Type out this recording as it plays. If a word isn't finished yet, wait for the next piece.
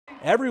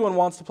Everyone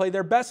wants to play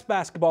their best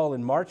basketball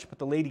in March, but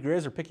the Lady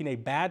Griz are picking a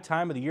bad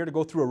time of the year to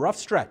go through a rough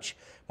stretch.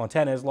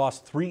 Montana has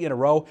lost 3 in a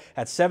row.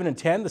 At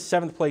 7-10, the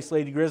 7th place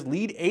Lady Griz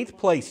lead 8th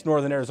place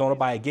Northern Arizona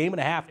by a game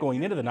and a half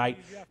going into the night.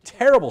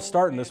 Terrible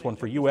start in this one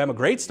for UM, a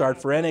great start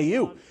for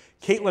NAU.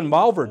 Caitlin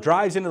Malver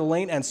drives into the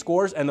lane and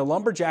scores, and the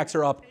Lumberjacks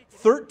are up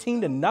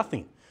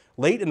 13-0.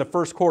 Late in the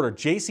first quarter,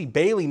 JC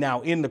Bailey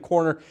now in the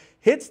corner,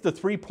 hits the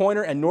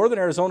three-pointer, and Northern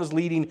Arizona's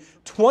leading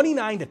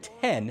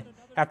 29-10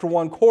 after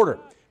one quarter.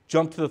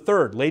 Jump to the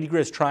third. Lady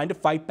Griz trying to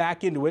fight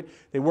back into it.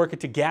 They work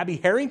it to Gabby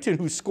Harrington,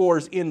 who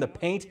scores in the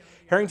paint.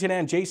 Harrington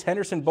and Jace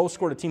Henderson both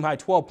scored a team-high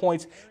 12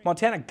 points.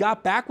 Montana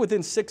got back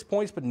within 6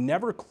 points, but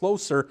never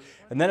closer.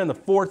 And then in the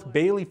fourth,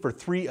 Bailey for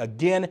 3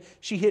 again.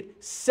 She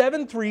hit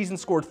 7 threes and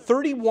scored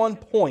 31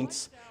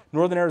 points.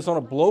 Northern Arizona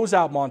blows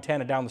out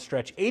Montana down the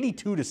stretch,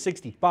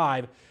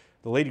 82-65.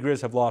 The Lady Griz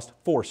have lost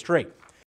 4 straight.